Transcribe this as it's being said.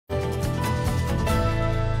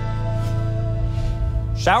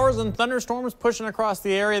Showers and thunderstorms pushing across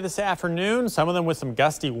the area this afternoon, some of them with some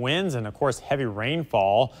gusty winds and, of course, heavy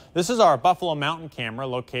rainfall. This is our Buffalo Mountain camera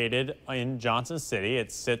located in Johnson City.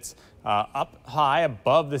 It sits up high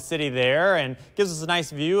above the city there and gives us a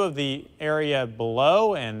nice view of the area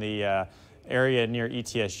below and the area near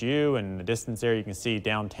ETSU, and the distance there you can see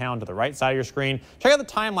downtown to the right side of your screen. Check out the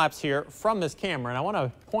time lapse here from this camera, and I want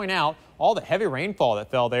to point out all the heavy rainfall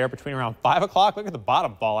that fell there between around 5 o'clock. Look at the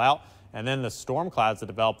bottom fall out. And then the storm clouds that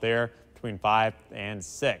developed there between 5 and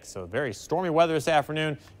 6. So very stormy weather this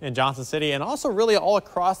afternoon in Johnson City and also really all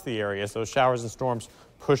across the area. So showers and storms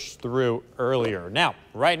pushed through earlier. Now,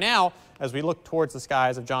 right now, as we look towards the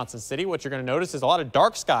skies of Johnson City, what you're going to notice is a lot of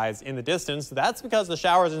dark skies in the distance. That's because the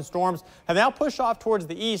showers and storms have now pushed off towards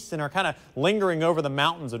the east and are kind of lingering over the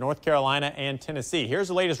mountains of North Carolina and Tennessee. Here's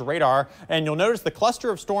the latest radar, and you'll notice the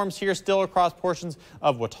cluster of storms here still across portions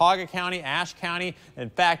of Watauga County, Ashe County.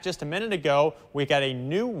 In fact, just a minute ago, we got a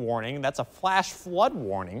new warning. That's a flash flood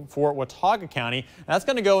warning for Watauga County. And that's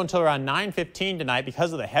going to go until around 9:15 tonight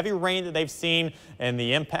because of the heavy rain that they've seen and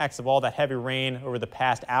the impacts of all that heavy rain over the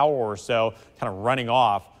past hour or so, kind of running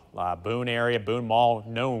off Boone area, Boone Mall,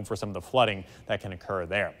 known for some of the flooding that can occur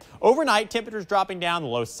there. Overnight, temperatures dropping down the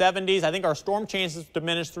low 70s. I think our storm chances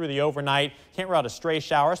diminished through the overnight. Can't rule out a stray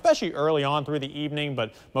shower, especially early on through the evening,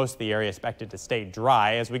 but most of the area expected to stay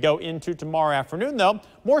dry. As we go into tomorrow afternoon, though,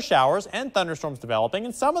 more showers and thunderstorms developing,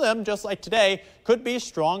 and some of them, just like today, could be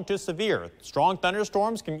strong to severe. Strong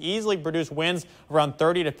thunderstorms can easily produce winds around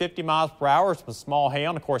 30 to 50 miles per hour, some small hail,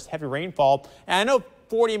 and of course, heavy rainfall. And I know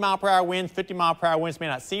 40-mile-per-hour winds, 50-mile-per-hour winds may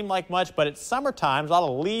not seem like much, but it's summertime, there's a lot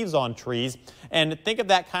of leaves on trees. And think of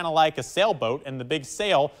that kind of like a sailboat, and the big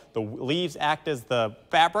sail, the leaves act as the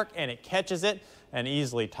fabric, and it catches it and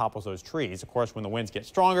easily topples those trees. Of course, when the winds get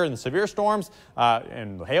stronger and the severe storms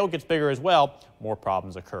and the hail gets bigger as well, more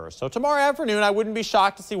problems occur. So tomorrow afternoon, I wouldn't be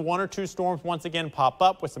shocked to see 1 or 2 storms once again pop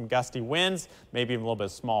up with some gusty winds, maybe even a little bit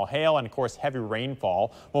of small hail, and of course heavy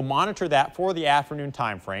rainfall. We'll monitor that for the afternoon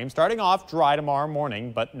time frame. Starting off dry tomorrow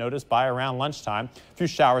morning, but notice by around lunchtime, a few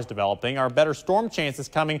showers developing. Our better storm chances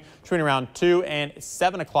coming between around 2 and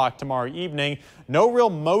 7 o'clock tomorrow evening. No real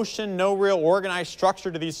motion, no real organized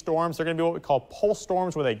structure to these storms. They're going to be what we call pulse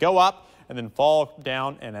storms, where they go up and then fall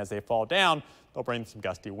down, and as they fall down, they'll bring some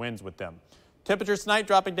gusty winds with them. Temperatures tonight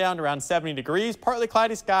dropping down to around 70 degrees, partly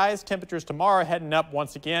cloudy skies. Temperatures tomorrow heading up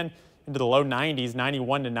once again into the low 90s,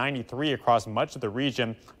 91 to 93 across much of the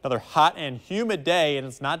region. Another hot and humid day, and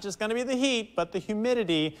it's not just going to be the heat, but the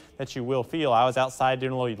humidity that you will feel. I was outside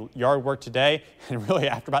doing a little yard work today, and really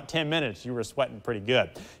after about 10 minutes, you were sweating pretty good.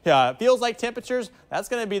 Feels like temperatures, that's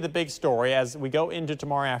going to be the big story as we go into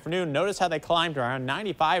tomorrow afternoon. Notice how they climbed around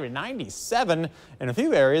 95 and 97, and a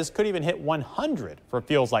few areas could even hit 100 for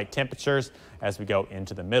feels like temperatures as we go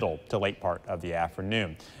into the middle to late part of the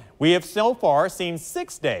afternoon. We have so far seen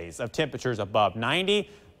 6 days of temperatures above 90.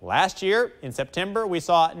 Last year, in September, we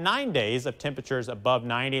saw 9 days of temperatures above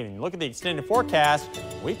 90. And look at the extended forecast,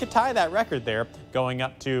 we could tie that record there going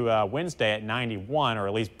up to Wednesday at 91, or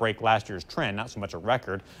at least break last year's trend. Not so much a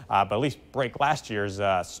record, but at least break last year's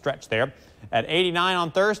stretch there. At 89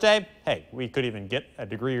 on Thursday, hey, we could even get a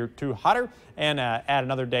degree or two hotter and add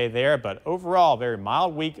another day there. But overall, very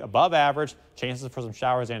mild week, above average, chances for some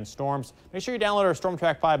showers and storms. Make sure you download our Storm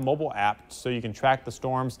Track 5 mobile app so you can track the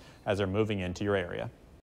storms as they're moving into your area.